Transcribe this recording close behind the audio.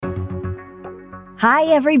Hi,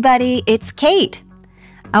 everybody. It's Kate.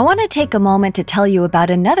 I want to take a moment to tell you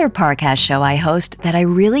about another podcast show I host that I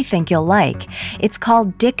really think you'll like. It's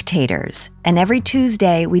called Dictators, and every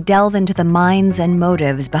Tuesday we delve into the minds and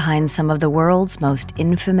motives behind some of the world's most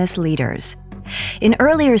infamous leaders. In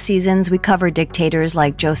earlier seasons, we covered dictators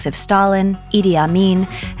like Joseph Stalin, Idi Amin,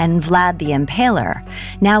 and Vlad the Impaler.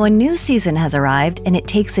 Now a new season has arrived, and it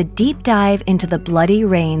takes a deep dive into the bloody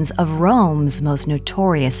reigns of Rome's most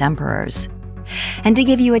notorious emperors. And to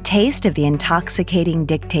give you a taste of the intoxicating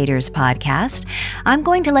Dictators podcast, I'm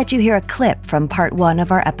going to let you hear a clip from part 1 of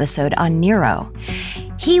our episode on Nero.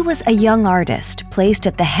 He was a young artist placed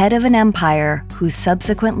at the head of an empire who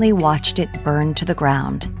subsequently watched it burn to the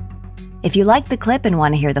ground. If you like the clip and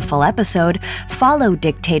want to hear the full episode, follow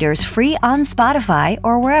Dictators free on Spotify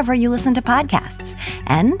or wherever you listen to podcasts.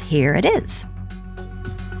 And here it is.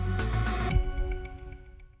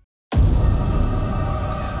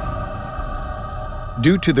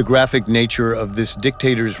 Due to the graphic nature of this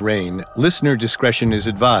dictator's reign, listener discretion is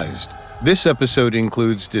advised. This episode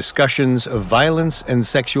includes discussions of violence and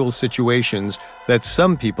sexual situations that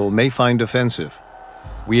some people may find offensive.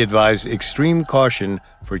 We advise extreme caution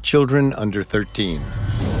for children under 13.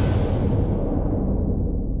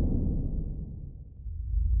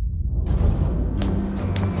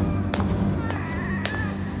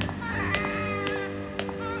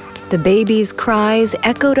 The baby's cries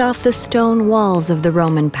echoed off the stone walls of the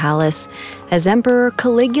Roman palace as Emperor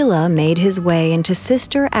Caligula made his way into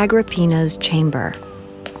Sister Agrippina's chamber.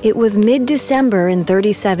 It was mid-December in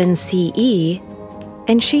 37 CE,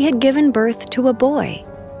 and she had given birth to a boy.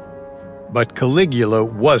 But Caligula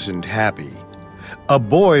wasn't happy. A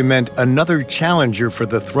boy meant another challenger for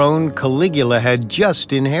the throne Caligula had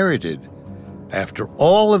just inherited. After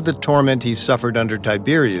all of the torment he suffered under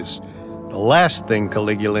Tiberius, the last thing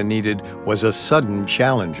Caligula needed was a sudden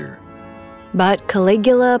challenger. But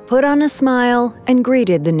Caligula put on a smile and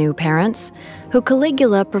greeted the new parents, who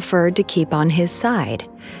Caligula preferred to keep on his side.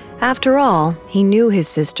 After all, he knew his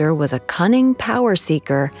sister was a cunning power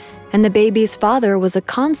seeker, and the baby's father was a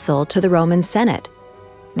consul to the Roman Senate.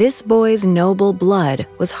 This boy's noble blood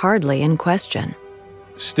was hardly in question.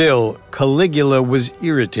 Still, Caligula was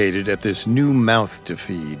irritated at this new mouth to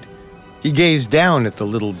feed. He gazed down at the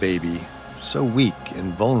little baby, so weak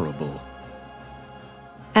and vulnerable.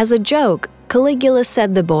 As a joke, Caligula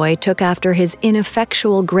said the boy took after his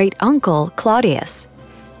ineffectual great-uncle, Claudius.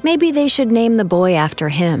 Maybe they should name the boy after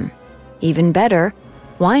him. Even better,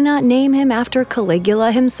 why not name him after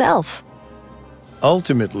Caligula himself?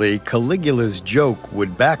 Ultimately, Caligula's joke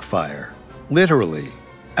would backfire. Literally,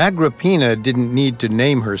 Agrippina didn't need to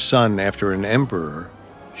name her son after an emperor.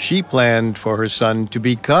 She planned for her son to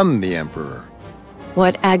become the emperor.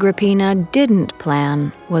 What Agrippina didn't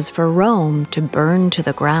plan was for Rome to burn to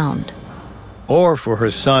the ground. Or for her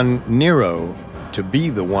son, Nero, to be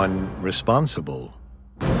the one responsible.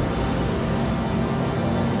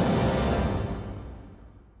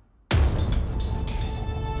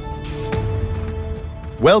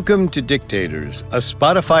 Welcome to Dictators, a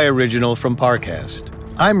Spotify original from Parcast.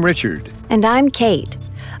 I'm Richard. And I'm Kate.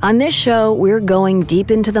 On this show, we're going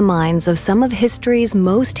deep into the minds of some of history's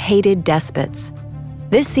most hated despots.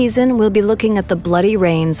 This season, we'll be looking at the bloody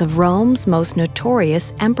reigns of Rome's most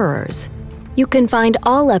notorious emperors. You can find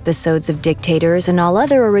all episodes of Dictators and all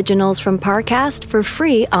other originals from Parcast for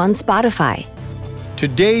free on Spotify.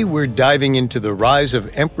 Today, we're diving into the rise of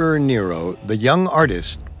Emperor Nero, the young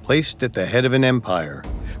artist placed at the head of an empire,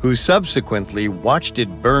 who subsequently watched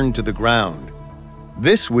it burn to the ground.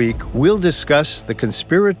 This week, we'll discuss the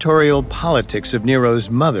conspiratorial politics of Nero's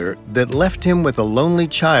mother that left him with a lonely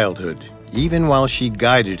childhood, even while she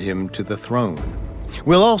guided him to the throne.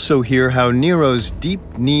 We'll also hear how Nero's deep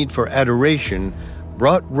need for adoration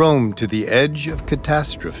brought Rome to the edge of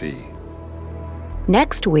catastrophe.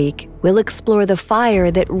 Next week, we'll explore the fire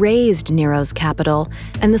that razed Nero's capital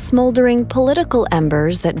and the smoldering political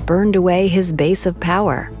embers that burned away his base of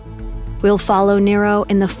power. We'll follow Nero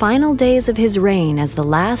in the final days of his reign as the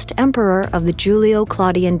last emperor of the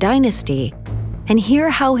Julio-Claudian dynasty and hear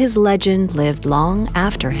how his legend lived long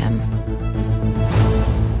after him.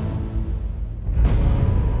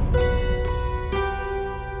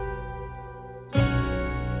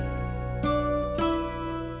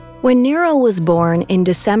 When Nero was born in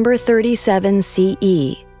December 37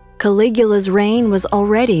 CE, Caligula's reign was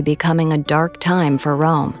already becoming a dark time for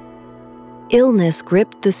Rome. Illness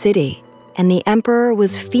gripped the city, and the emperor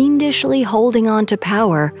was fiendishly holding on to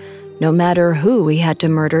power, no matter who he had to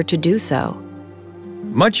murder to do so.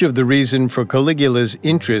 Much of the reason for Caligula's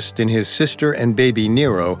interest in his sister and baby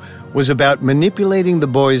Nero was about manipulating the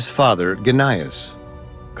boy's father, Gnaeus.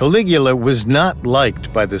 Caligula was not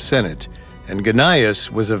liked by the Senate, and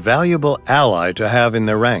Gnaeus was a valuable ally to have in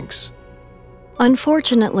their ranks.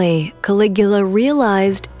 Unfortunately, Caligula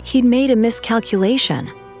realized he'd made a miscalculation.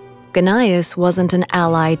 Gnaeus wasn't an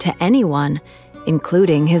ally to anyone,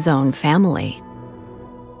 including his own family.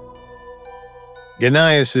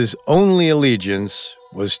 Gnaeus' only allegiance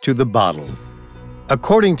was to the bottle.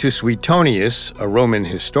 According to Suetonius, a Roman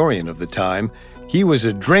historian of the time, he was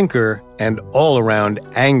a drinker and all-around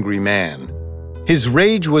angry man. His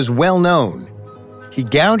rage was well known. He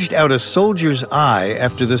gouged out a soldier's eye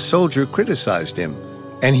after the soldier criticized him,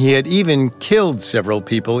 and he had even killed several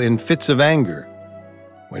people in fits of anger.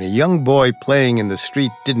 When a young boy playing in the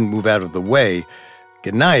street didn't move out of the way,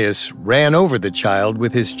 Gnaeus ran over the child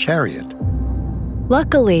with his chariot.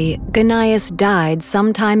 Luckily, Gnaeus died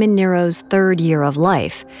sometime in Nero's third year of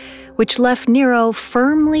life, which left Nero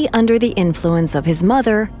firmly under the influence of his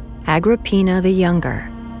mother, Agrippina the Younger.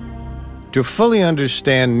 To fully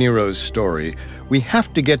understand Nero's story, we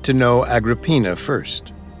have to get to know Agrippina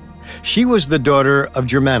first. She was the daughter of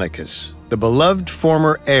Germanicus, the beloved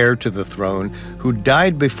former heir to the throne who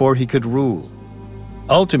died before he could rule.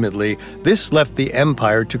 Ultimately, this left the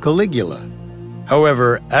empire to Caligula.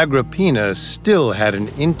 However, Agrippina still had an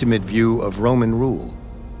intimate view of Roman rule.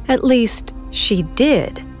 At least, she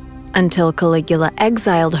did, until Caligula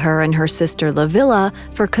exiled her and her sister Livilla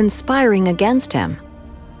for conspiring against him.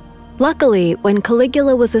 Luckily, when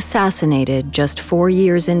Caligula was assassinated just 4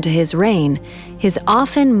 years into his reign, his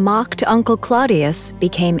often mocked Uncle Claudius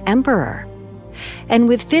became emperor. And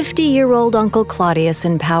with 50-year-old Uncle Claudius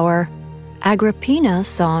in power, Agrippina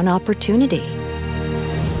saw an opportunity.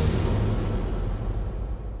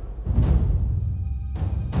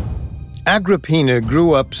 Agrippina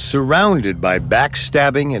grew up surrounded by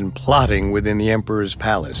backstabbing and plotting within the emperor's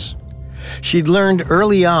palace. She'd learned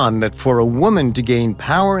early on that for a woman to gain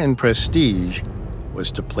power and prestige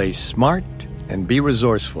was to play smart and be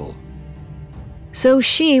resourceful. So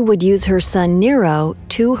she would use her son Nero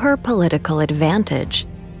to her political advantage.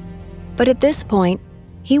 But at this point,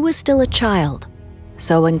 he was still a child.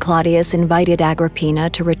 So when Claudius invited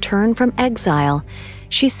Agrippina to return from exile,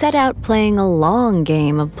 she set out playing a long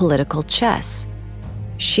game of political chess.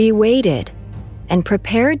 She waited and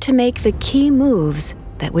prepared to make the key moves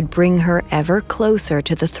that would bring her ever closer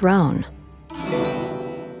to the throne.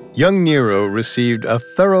 Young Nero received a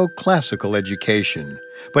thorough classical education,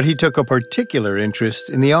 but he took a particular interest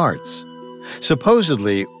in the arts.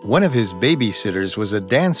 Supposedly, one of his babysitters was a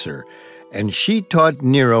dancer, and she taught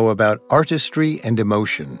Nero about artistry and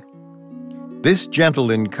emotion. This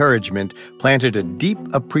gentle encouragement planted a deep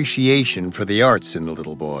appreciation for the arts in the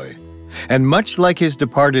little boy. And much like his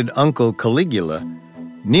departed uncle Caligula,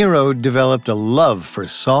 Nero developed a love for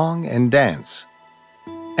song and dance.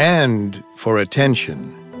 And for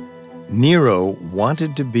attention. Nero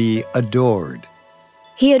wanted to be adored.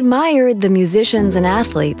 He admired the musicians and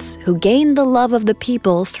athletes who gained the love of the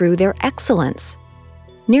people through their excellence.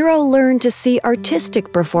 Nero learned to see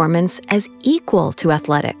artistic performance as equal to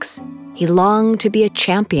athletics. He longed to be a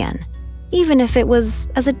champion, even if it was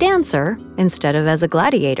as a dancer instead of as a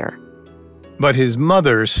gladiator. But his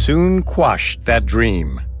mother soon quashed that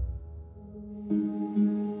dream.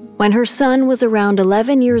 When her son was around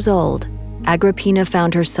 11 years old, Agrippina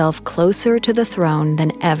found herself closer to the throne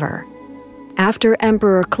than ever. After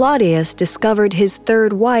Emperor Claudius discovered his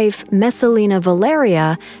third wife, Messalina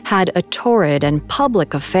Valeria, had a torrid and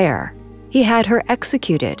public affair, he had her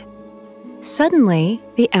executed. Suddenly,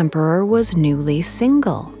 the emperor was newly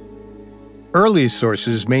single. Early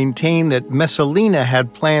sources maintain that Messalina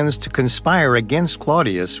had plans to conspire against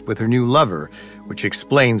Claudius with her new lover, which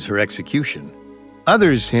explains her execution.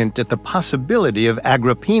 Others hint at the possibility of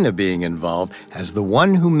Agrippina being involved as the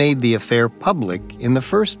one who made the affair public in the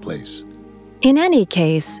first place. In any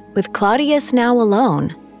case, with Claudius now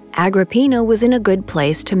alone, Agrippina was in a good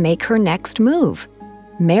place to make her next move,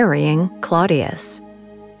 marrying Claudius.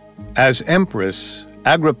 As empress,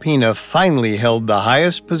 Agrippina finally held the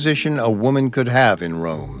highest position a woman could have in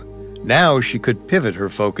Rome. Now she could pivot her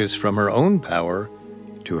focus from her own power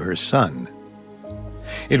to her son.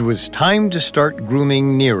 It was time to start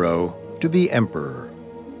grooming Nero to be emperor.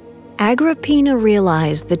 Agrippina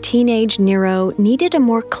realized the teenage Nero needed a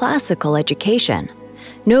more classical education.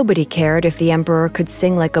 Nobody cared if the emperor could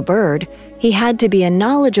sing like a bird. He had to be a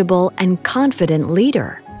knowledgeable and confident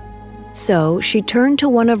leader. So she turned to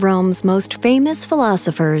one of Rome's most famous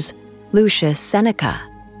philosophers, Lucius Seneca.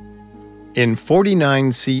 In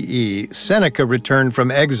 49 CE, Seneca returned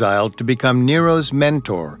from exile to become Nero's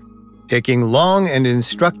mentor, taking long and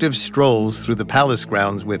instructive strolls through the palace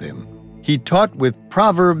grounds with him. He taught with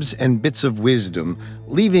proverbs and bits of wisdom,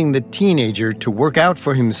 leaving the teenager to work out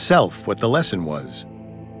for himself what the lesson was.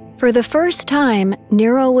 For the first time,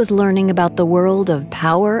 Nero was learning about the world of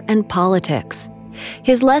power and politics.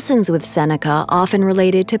 His lessons with Seneca often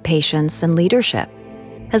related to patience and leadership.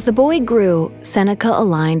 As the boy grew, Seneca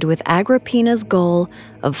aligned with Agrippina's goal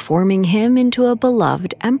of forming him into a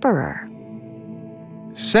beloved emperor.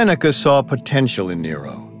 Seneca saw potential in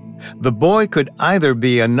Nero. The boy could either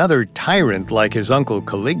be another tyrant like his uncle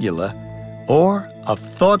Caligula, or a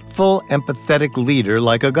thoughtful, empathetic leader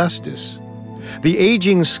like Augustus. The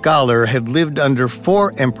aging scholar had lived under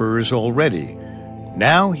 4 emperors already.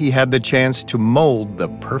 Now he had the chance to mold the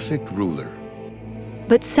perfect ruler.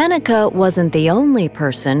 But Seneca wasn't the only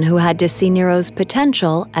person who had to see Nero's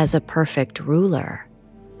potential as a perfect ruler.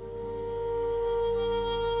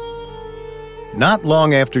 Not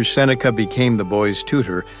long after Seneca became the boy's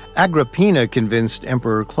tutor, Agrippina convinced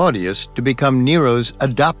Emperor Claudius to become Nero's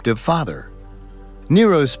adoptive father.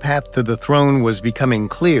 Nero's path to the throne was becoming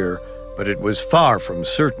clear, but it was far from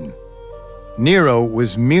certain. Nero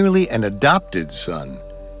was merely an adopted son,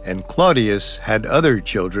 and Claudius had other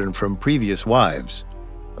children from previous wives.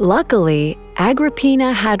 Luckily,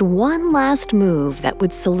 Agrippina had one last move that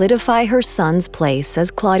would solidify her son's place as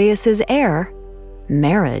Claudius's heir: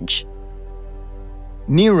 marriage.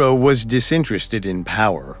 Nero was disinterested in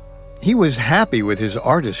power. He was happy with his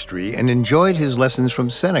artistry and enjoyed his lessons from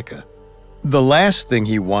Seneca. The last thing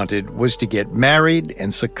he wanted was to get married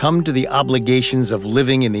and succumb to the obligations of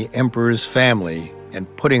living in the emperor's family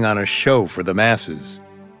and putting on a show for the masses.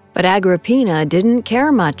 But Agrippina didn't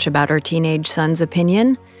care much about her teenage son's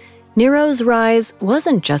opinion. Nero's rise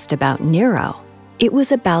wasn't just about Nero. It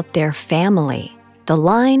was about their family, the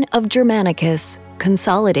line of Germanicus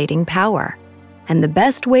consolidating power. And the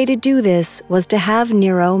best way to do this was to have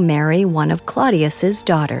Nero marry one of Claudius's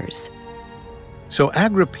daughters. So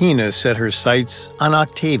Agrippina set her sights on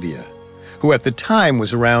Octavia, who at the time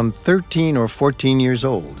was around 13 or 14 years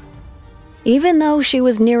old. Even though she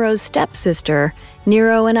was Nero's stepsister,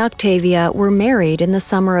 Nero and Octavia were married in the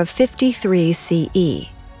summer of 53 CE.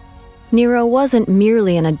 Nero wasn't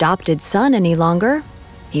merely an adopted son any longer.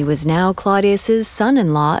 He was now Claudius's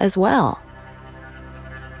son-in-law as well.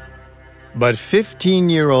 But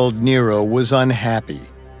 15-year-old Nero was unhappy.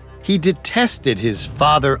 He detested his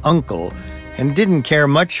father-uncle and didn't care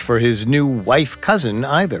much for his new wife-cousin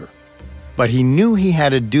either. But he knew he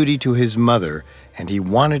had a duty to his mother, and he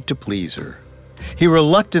wanted to please her. He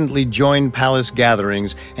reluctantly joined palace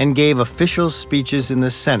gatherings and gave official speeches in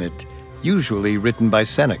the Senate, usually written by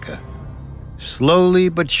Seneca. Slowly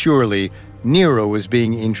but surely, Nero was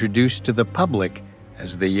being introduced to the public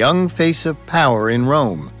as the young face of power in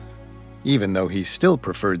Rome, even though he still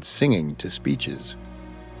preferred singing to speeches.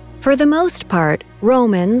 For the most part,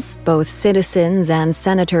 Romans, both citizens and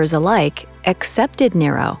senators alike, accepted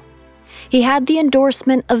Nero. He had the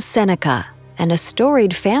endorsement of Seneca and a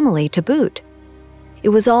storied family to boot. It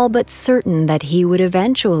was all but certain that he would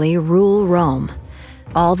eventually rule Rome.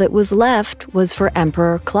 All that was left was for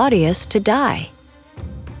Emperor Claudius to die.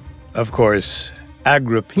 Of course,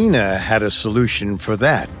 Agrippina had a solution for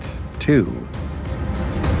that, too.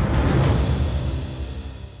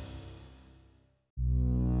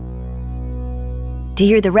 To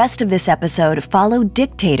hear the rest of this episode, follow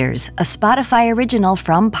Dictators, a Spotify original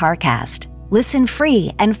from Parcast. Listen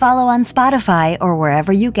free and follow on Spotify or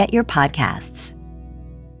wherever you get your podcasts.